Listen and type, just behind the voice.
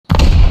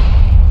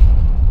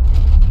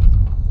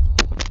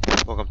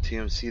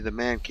TMC the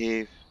Man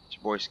Cave. It's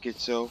your boy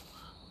Schizo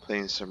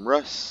playing some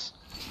Rust.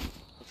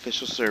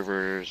 Official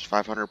servers,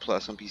 500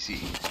 plus on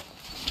PC.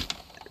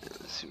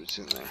 Let's see what's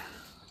in there.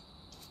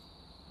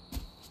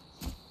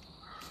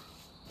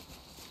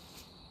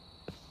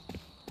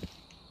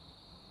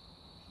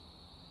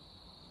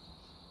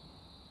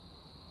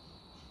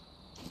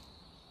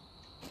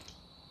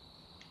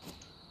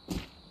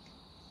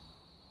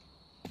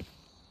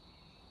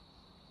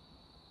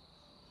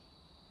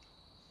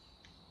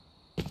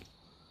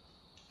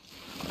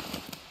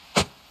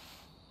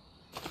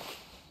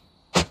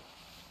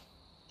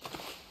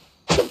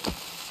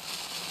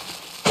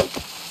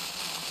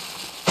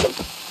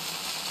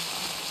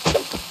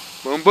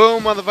 Boom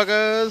boom,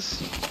 motherfuckers!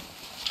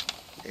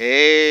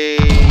 Hey!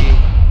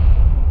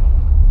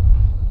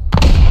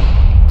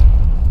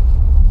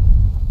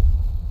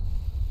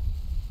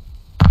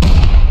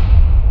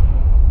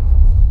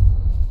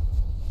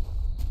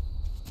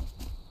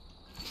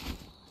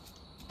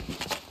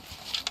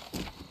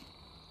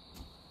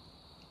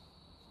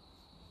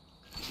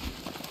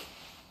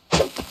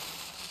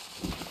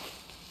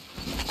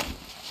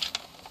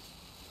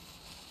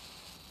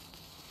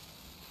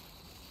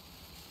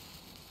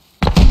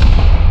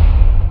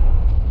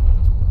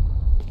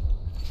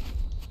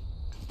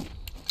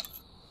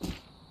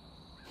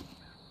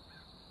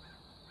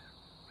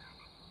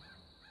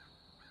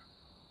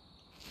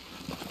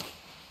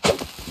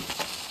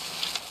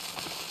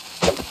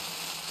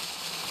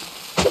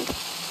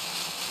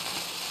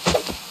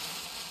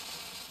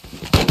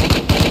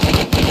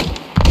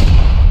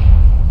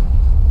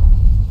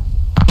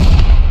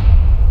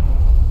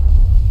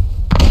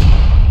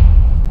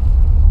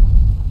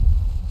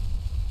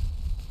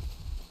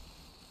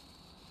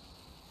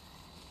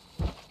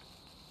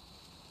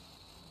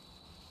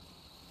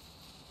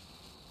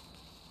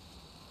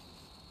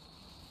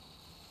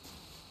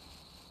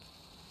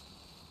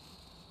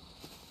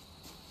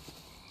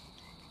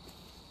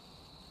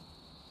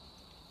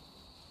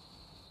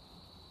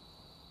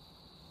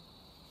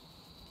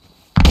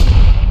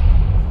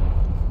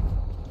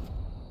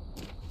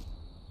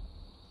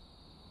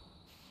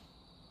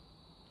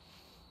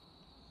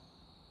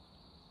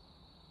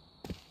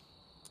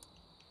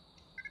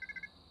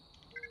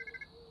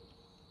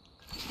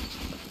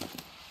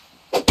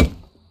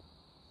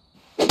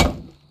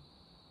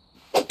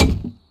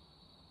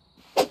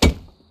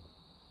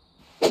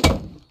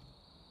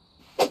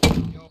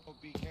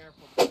 Be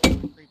careful, they're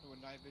creeping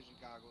with night vision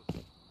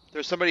goggles.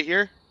 There's somebody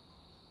here?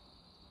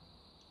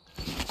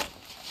 No,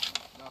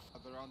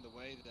 they're on the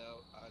way though.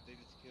 They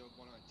just killed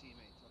one of our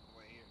teammates on the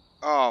way here.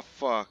 Oh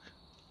fuck.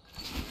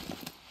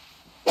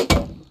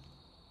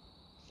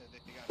 Said they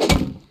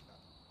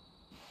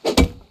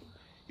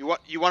got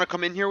You want to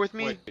come in here with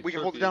me? Wait, We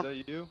can Turpy, hold it down. Is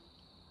that you?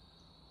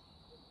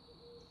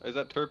 Is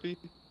that Turpy?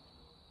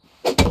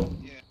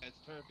 Yeah, it's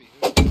Turpy.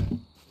 Who is that?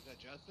 Is that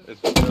Justin?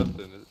 It's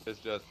Justin. It's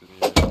Justin.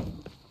 Yeah,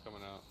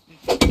 coming out. Did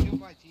you kill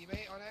my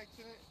teammate on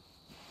accident?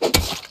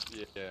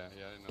 Yeah. I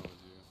didn't know it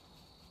was you.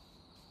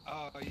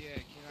 Oh yeah,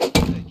 can I get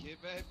that kid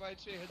back by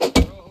chance,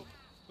 bro?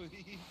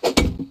 Please.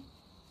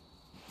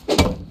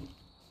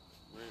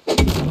 We're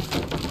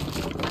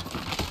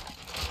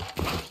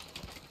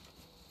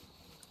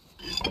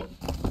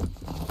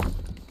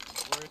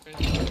in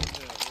the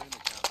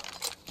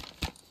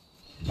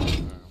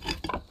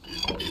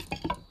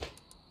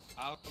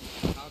I'll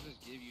just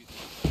give you the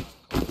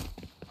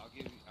I'll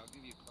give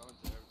you clones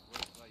of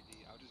where's ID.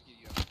 I'll just give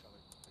you every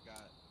color. I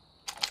got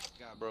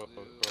Bro,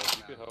 blue, if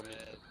you I could got help me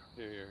red.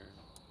 here.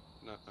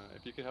 No,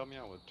 if you could help me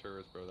out with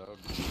turrets, bro, that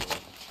would be cool.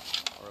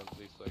 Or at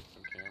least like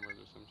some cameras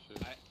or some shit.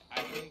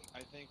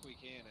 I think we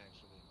can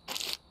actually.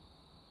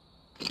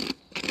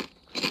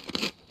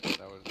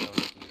 That would make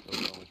me feel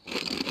so much more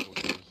comfortable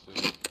doing this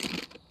shit.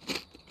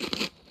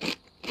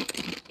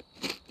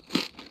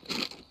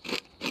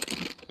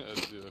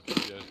 Dude,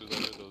 yeah, as soon as I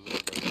heard those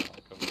like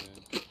I'm coming in.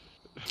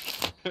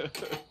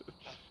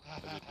 I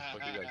just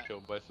fucking got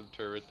killed by some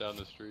turrets down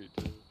the street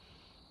too.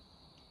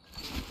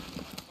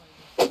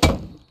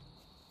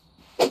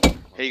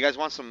 Hey, you guys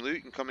want some loot?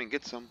 You can come and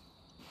get some.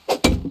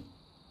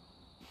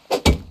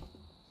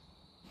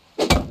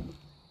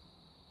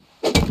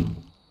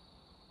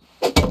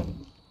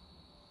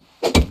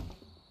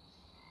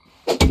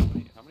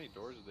 How many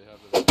doors do they have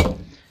to the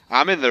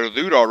I'm in their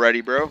loot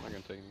already, bro. I'm not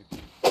gonna take anything.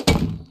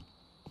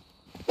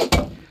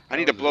 I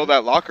need to blow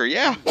that locker.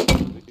 Yeah.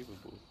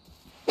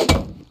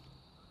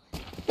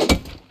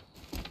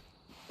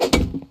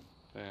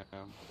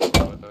 Damn.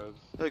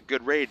 A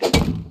good raid.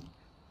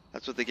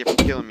 That's what they get for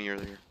killing me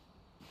earlier.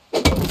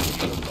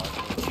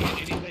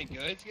 Anything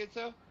good,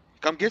 Schizo?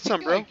 Come get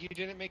some, I feel bro. like you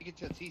didn't make it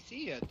to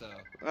TC yet,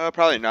 though.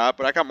 Probably not,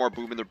 but I got more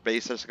boom in their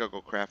base. I just gotta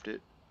go craft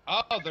it.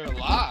 Oh, they're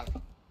locked.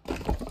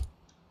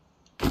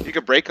 You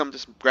can break them.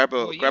 Just grab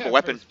a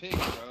weapon. Pick,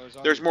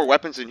 bro. There's more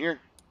weapons in here.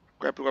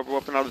 Grab a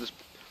weapon out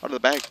of the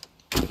bag.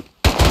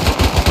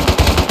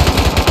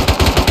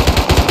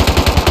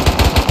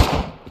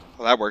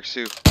 Well, that works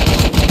too.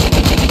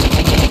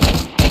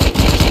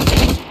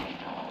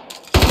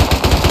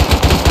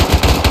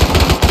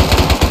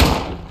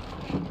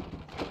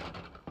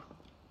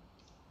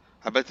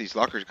 bet these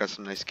lockers got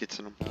some nice kits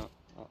in them. Yeah.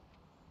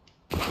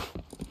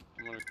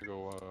 I'm gonna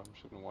go. I'm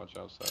just gonna watch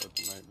outside with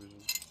the night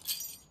vision.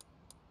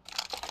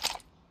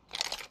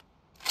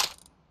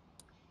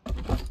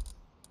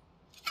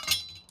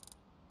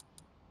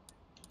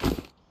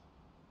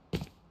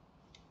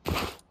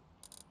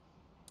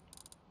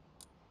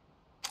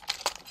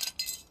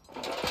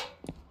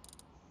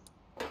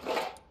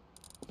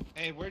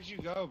 Hey, where'd you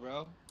go,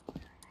 bro?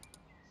 I'm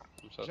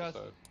just Just-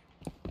 outside.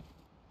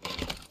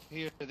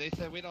 Here, they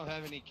said we don't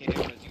have any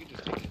cameras. You can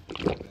just take it and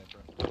peek at that,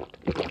 bro.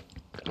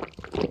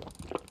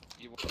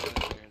 You want that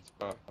there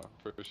and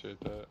I appreciate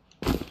that.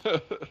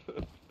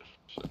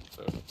 Shut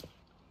up.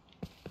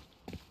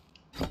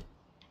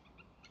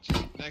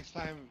 Just next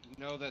time,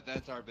 know that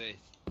that's our base.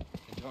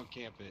 And don't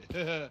camp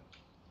it.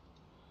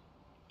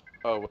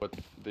 Oh, what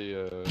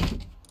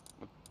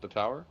the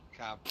tower?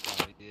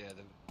 Compound, yeah,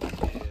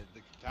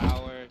 the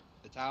tower.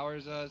 The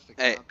tower's us,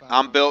 the Hey, compound.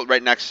 I'm built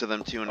right next to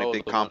them too in a Oh,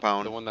 big the compound.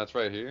 One, the one that's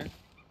right here.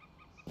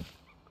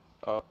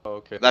 Oh,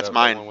 okay. That's that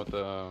mine. one with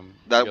the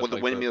That I guess with the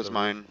like windmill's roof-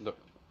 mine. The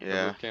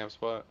Yeah, roof camp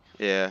spot.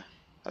 yeah,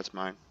 that's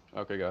mine.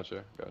 Okay,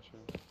 gotcha.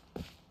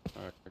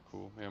 Alright,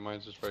 cool. Yeah,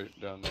 mine's just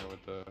right down there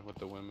with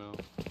the windmill.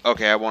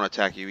 Okay, I won't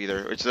attack you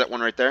either. It's that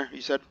one right there.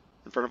 You said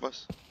in front of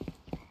us.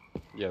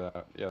 Yeah,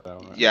 that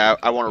one. Right Yeah, there.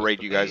 I wanna Just raid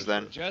the you guys first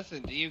then. one.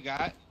 Justin, do you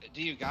got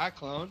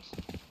clones?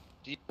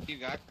 Do you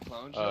got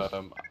clones?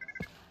 Justin?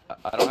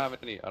 I don't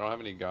have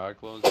any god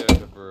clones yet,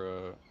 except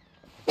for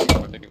I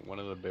think one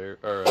of the bear,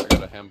 or I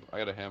got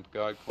a hemp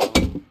god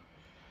clone.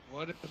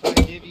 What if I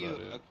give you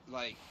About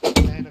like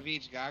 10 of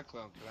each god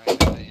clone? Could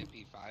I have an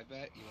MP5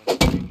 bet? You want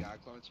to trade god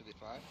clones for the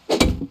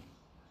 5?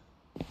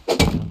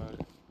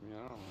 Yeah,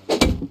 I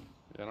don't know.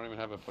 Yeah, I don't even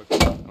have a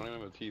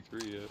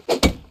T3 yet.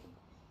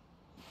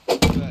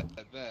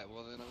 Bet.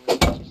 Well, then I'm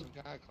gonna get you some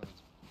god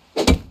clones.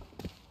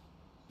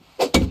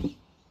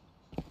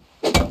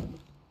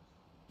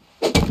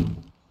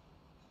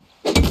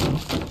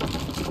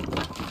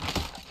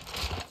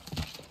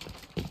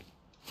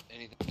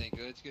 Anything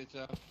good,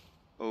 Schizo?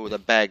 Oh, the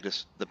bag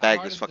just How fucking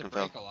hard is it to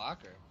fell. break a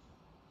locker?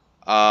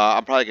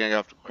 I'm probably gonna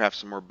have to craft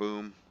some more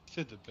boom.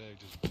 Said the bag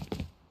just.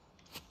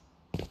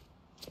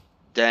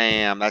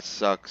 Damn, that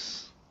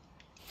sucks.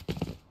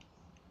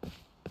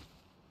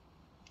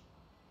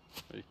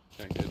 You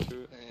can't get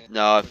to it.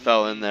 No, it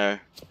fell in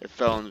there. It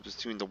fell in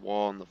between the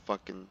wall and the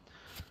fucking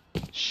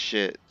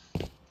shit.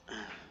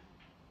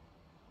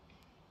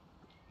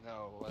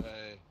 No, what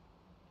I.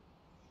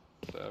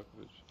 Savage.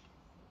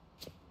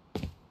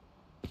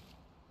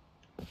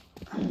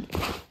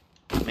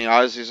 I mean,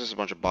 honestly, it's just a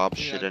bunch of Bob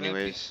Yeah, shit I bet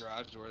anyways. the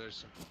garage door, there's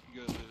some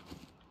good loot.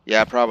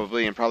 Yeah,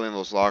 probably, and probably in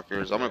those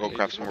lockers. I'm gonna go Hey,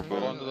 craft some more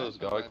hold on boom. to those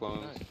god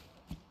clones.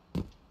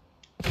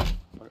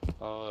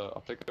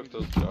 I'll pick up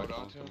those Hold god on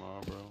clones to 'em.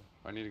 tomorrow, bro.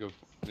 I need to go.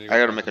 I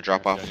gotta find make a some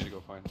drop cam- off. Yeah, I need to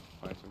go find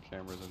some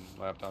cameras and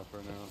laptops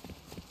right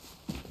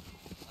now.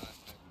 I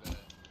bet.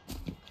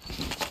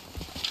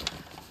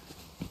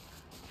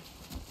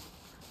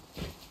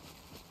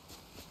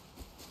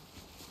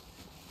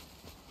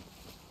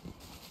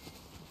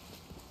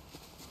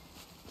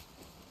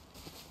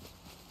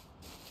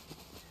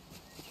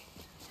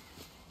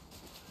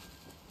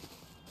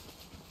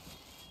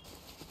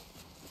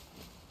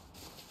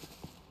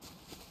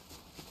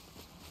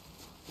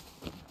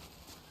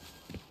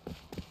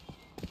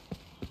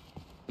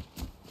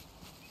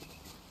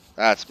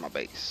 That's my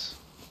base.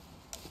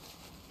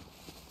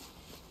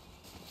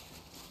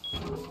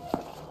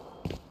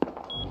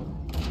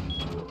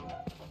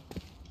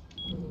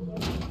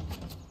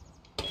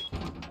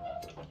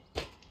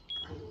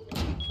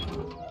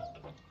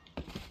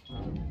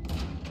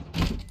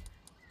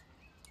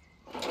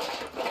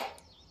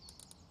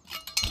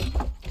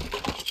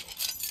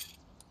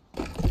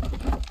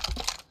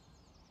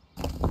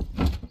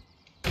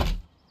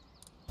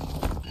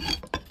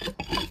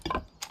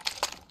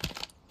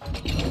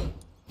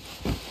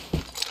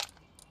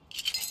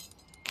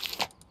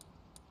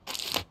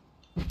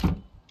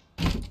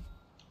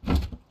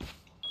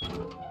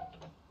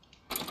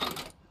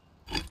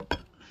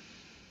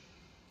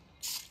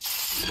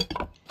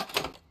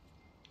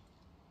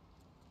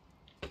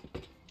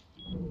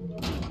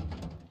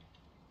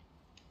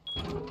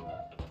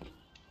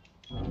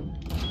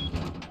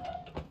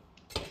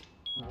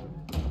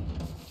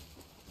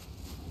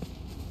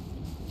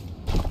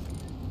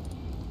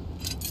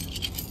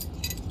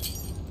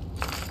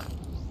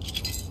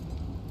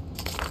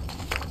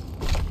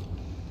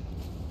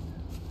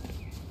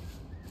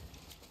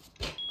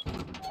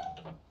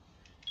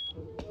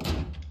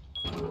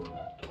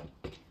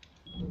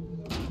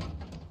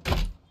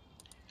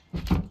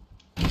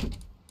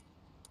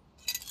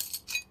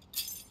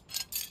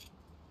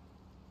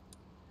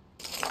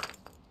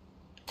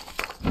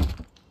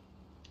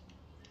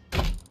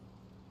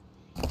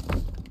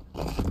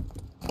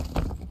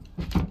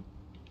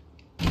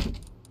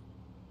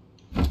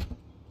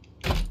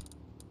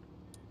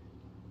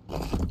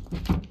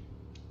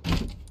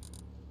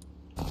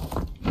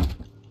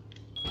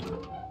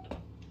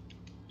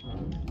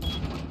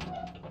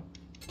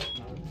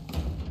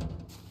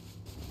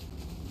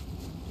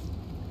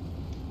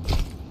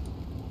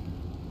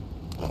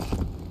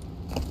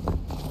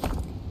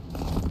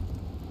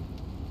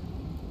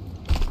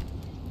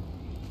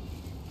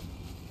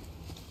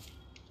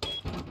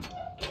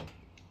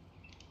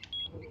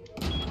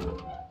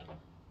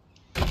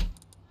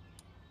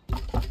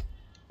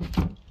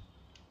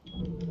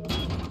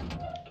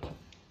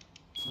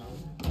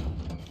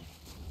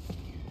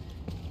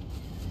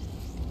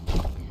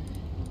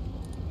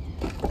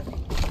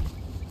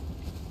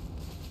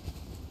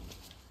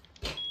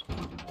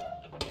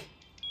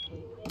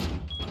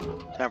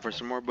 Time for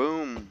some more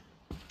boom.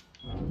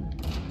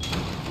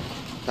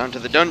 Down to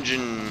the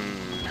dungeon.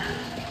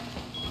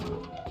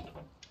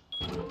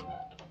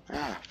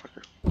 Ah,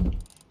 fucker.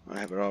 I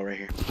have it all right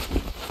here.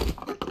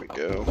 There we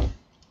go.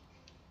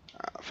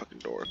 Ah, fucking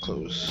door.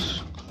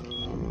 Close.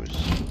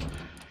 Close.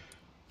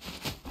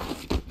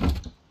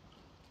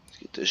 Let's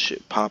get this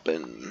shit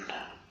popping.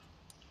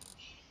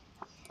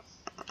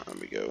 There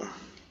we go.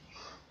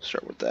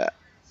 Start with that.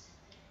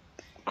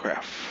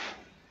 Craft.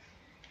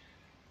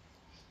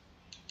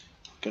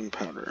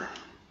 Gunpowder.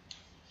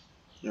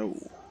 No.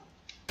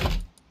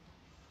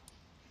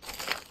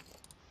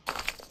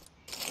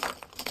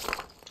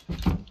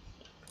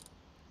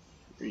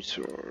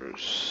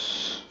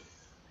 Resource.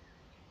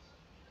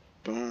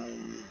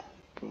 Boom.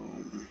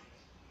 Boom.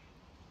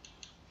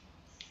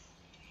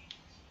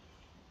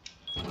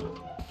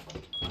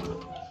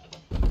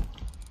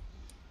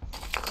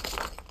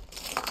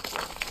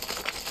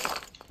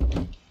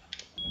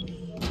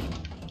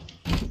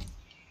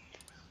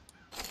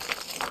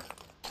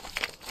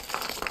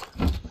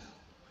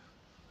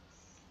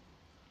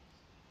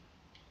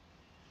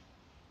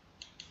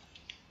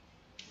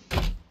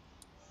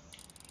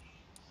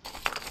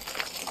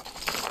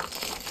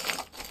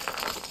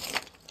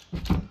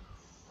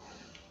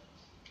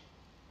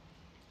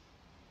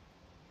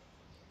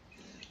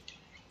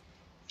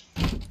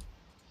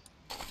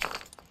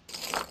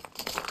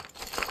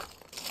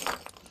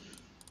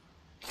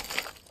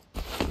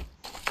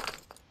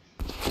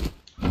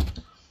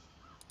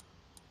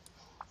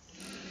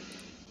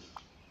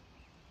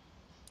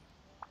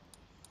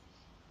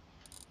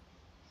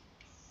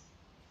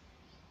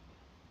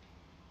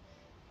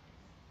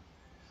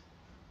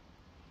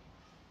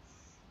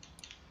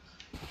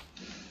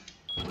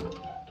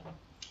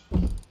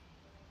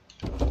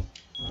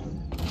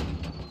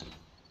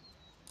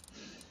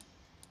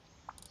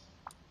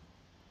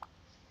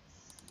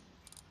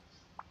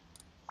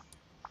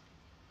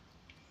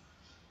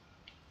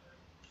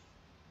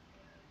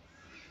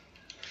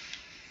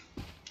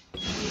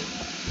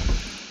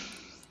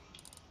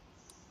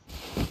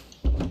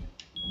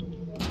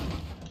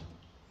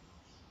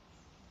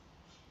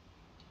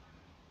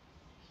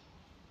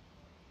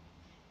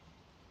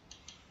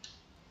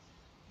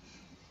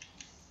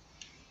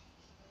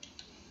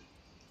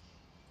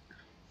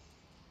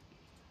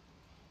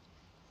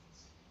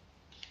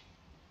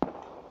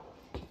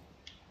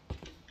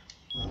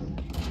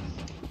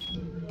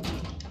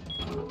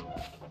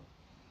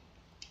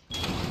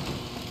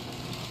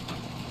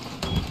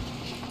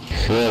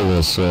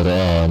 Hello, sir.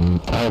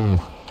 I'm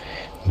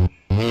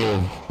near.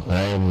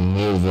 I am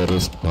near the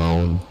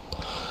respawn.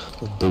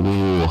 Do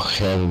you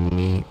have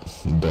me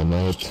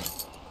donate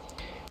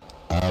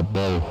a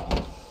bow?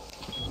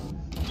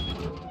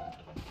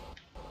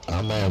 I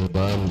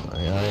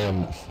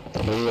am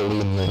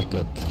really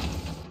naked.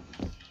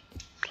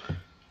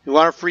 You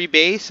want a free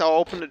base? I'll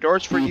open the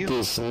doors for you.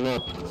 It's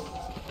not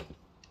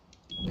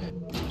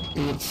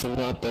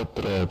a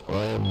trap. I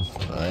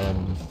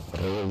am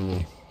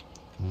really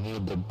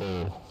need a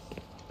bow.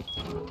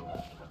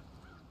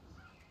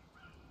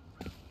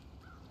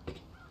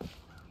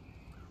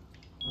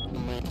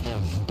 Man,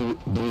 do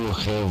you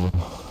have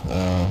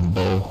a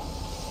bow?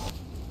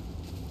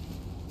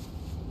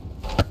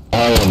 I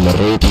am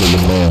really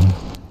man.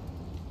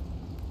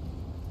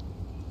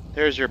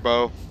 There's your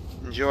bow.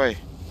 Enjoy.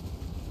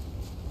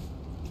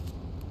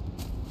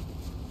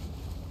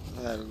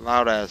 That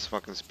loud ass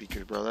fucking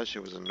speakers, bro. That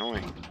shit was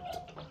annoying.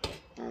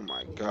 Oh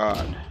my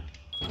god.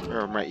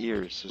 Or my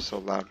ears are so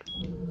loud.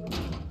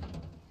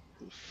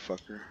 You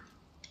fucker.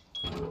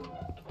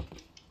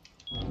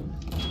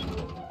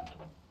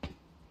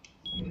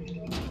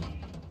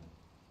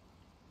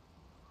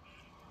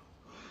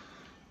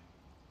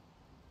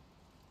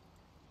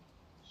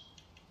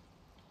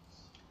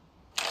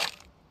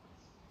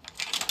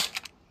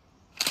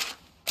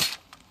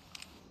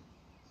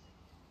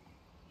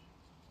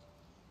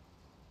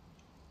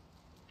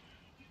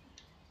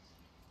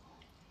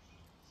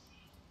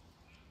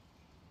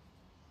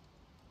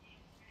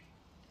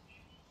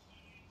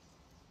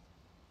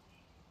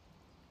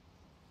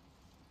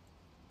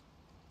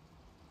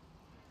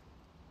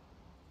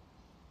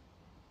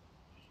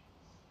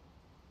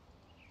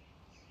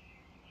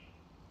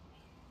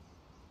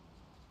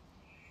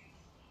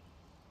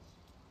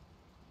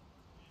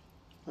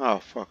 Oh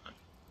fuck.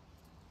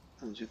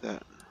 Don't do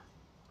that.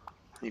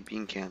 Honey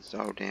bean cans.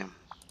 Oh damn.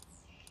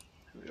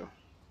 Here we go.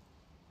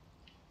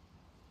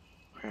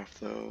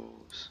 Craft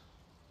those.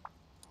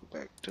 Go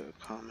back to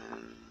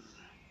common.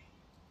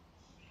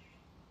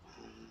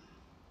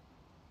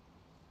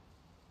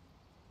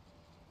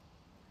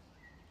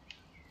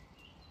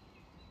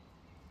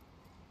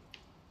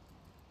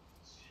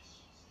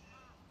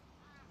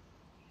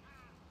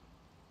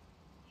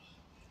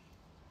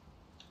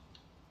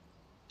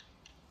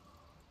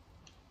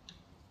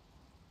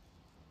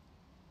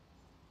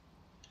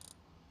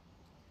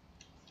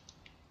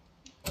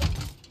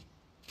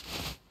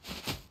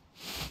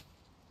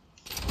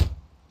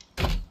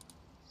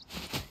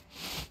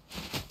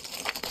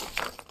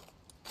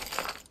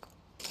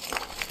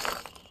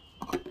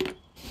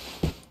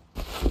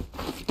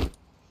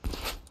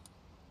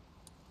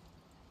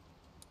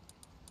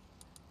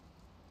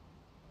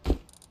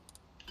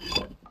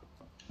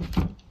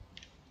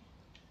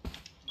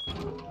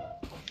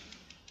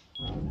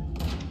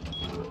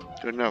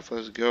 Good enough.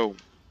 Let's go.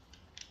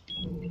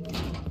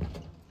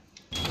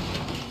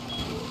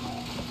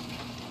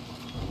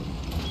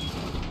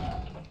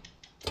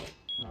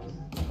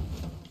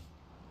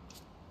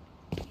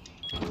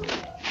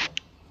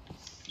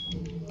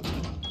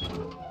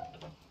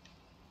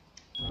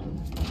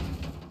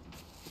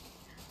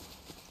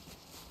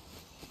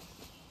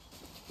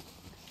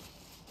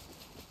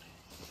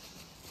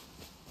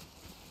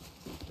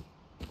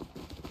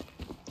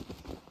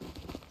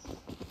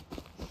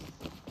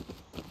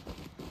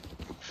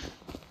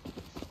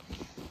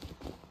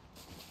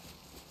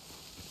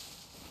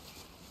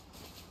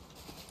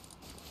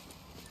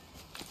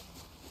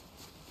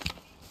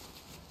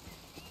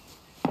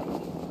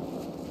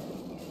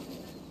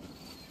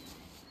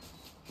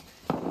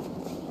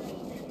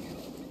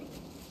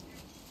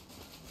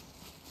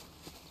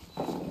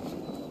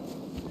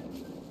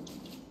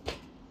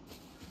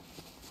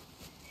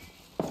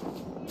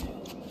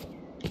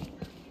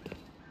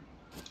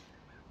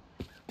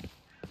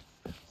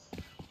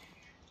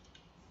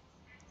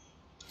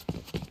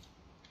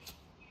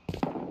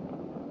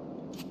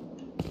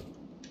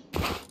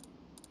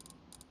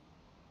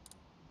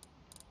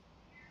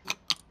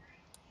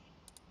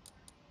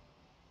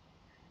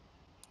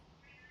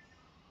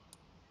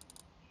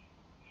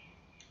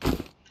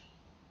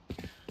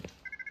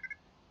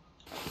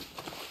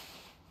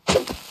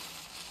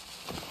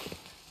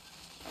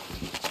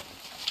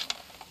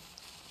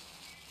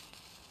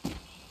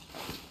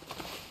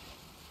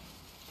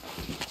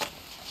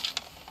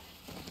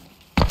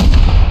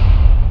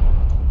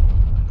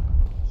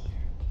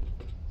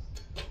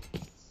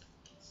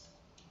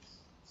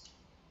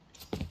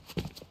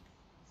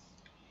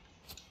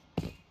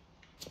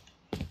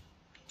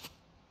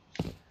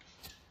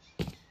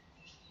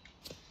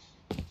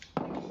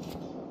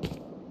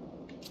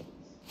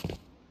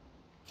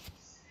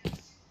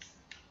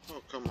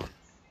 Oh, come on.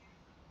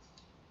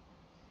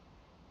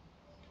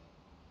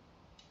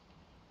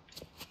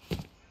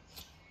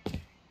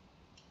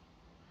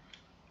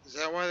 Is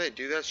that why they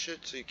do that shit?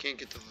 So you can't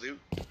get the loot?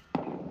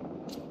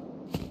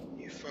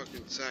 You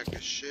fucking sack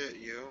of shit,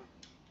 yo.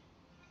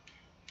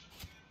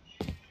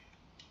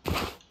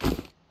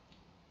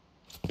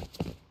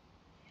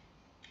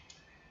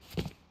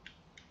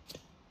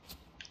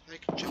 I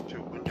can jump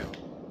through a window.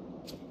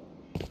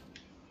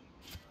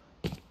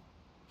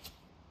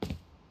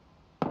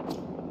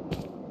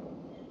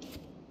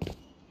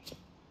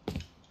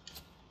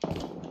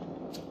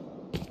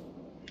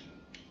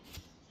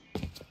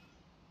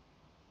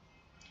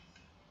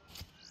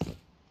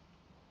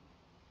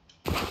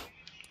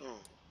 Oh.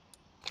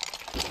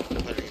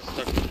 I get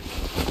stuck in it.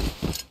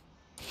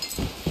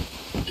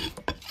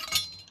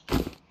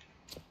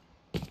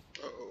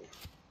 Uh-oh.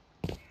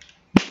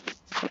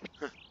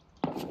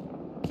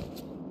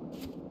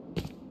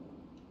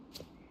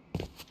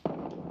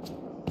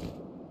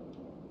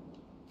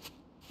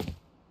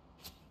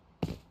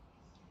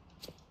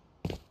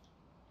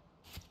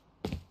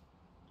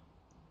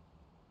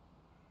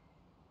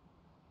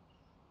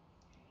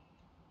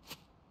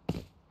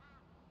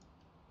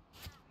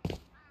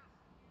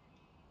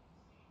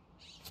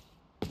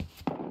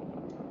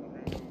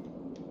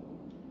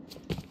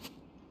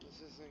 This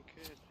isn't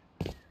good.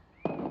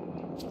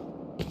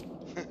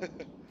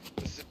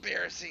 This is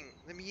embarrassing.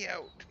 Let me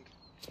out.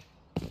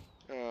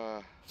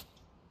 There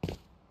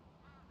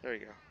we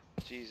go.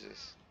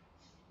 Jesus.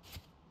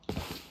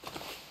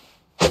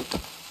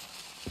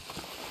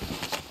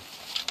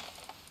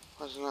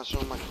 Why is it not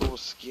showing my cool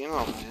skin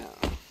on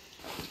that?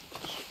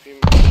 Should be my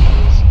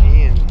cool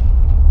skin.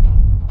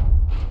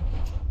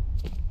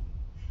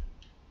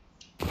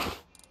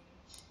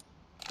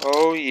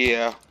 Oh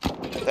yeah.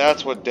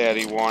 That's what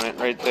Daddy wanted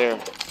right there.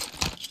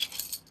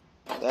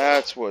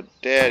 That's what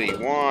Daddy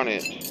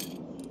wanted.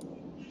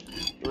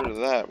 Get rid of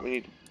that. We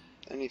need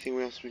anything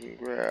else we can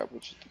grab,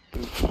 which is the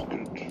boots.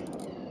 Good. Get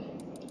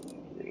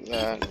rid of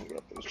that. And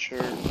grab the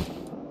shirt.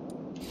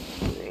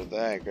 Get rid of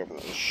that. Grab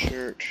another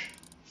shirt.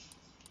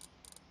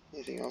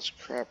 Anything else?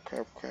 Crap.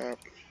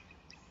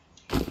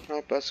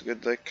 Nope, that's a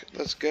good lick.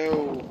 Let's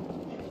go.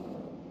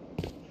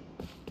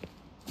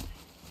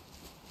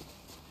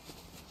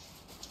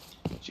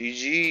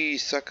 GG,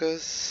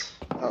 suckers.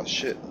 Oh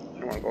shit. I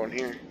don't want to go in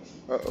here.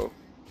 Uh-oh.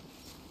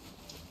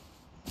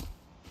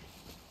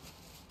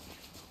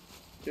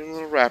 Doing a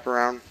little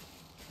wraparound.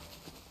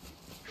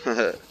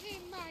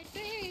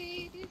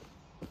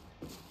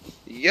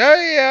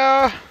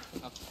 Yeah.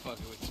 I'm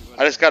fucking with you.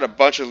 I just got a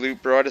bunch of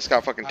loot, bro. I just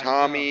got fucking I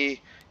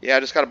Tommy. Yeah, I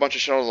just got a bunch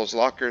of shit out of those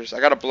lockers. I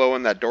gotta blow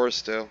in that door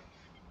still.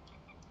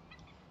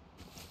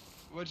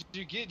 What did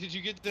you get? Did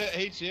you get the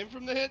HM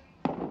from the hit?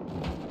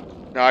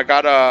 No, I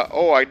got a.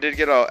 Oh, I did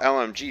get a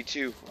LMG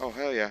too. Oh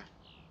hell yeah.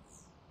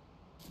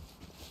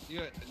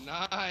 Yeah,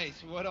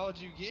 nice. What all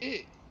did you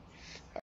get?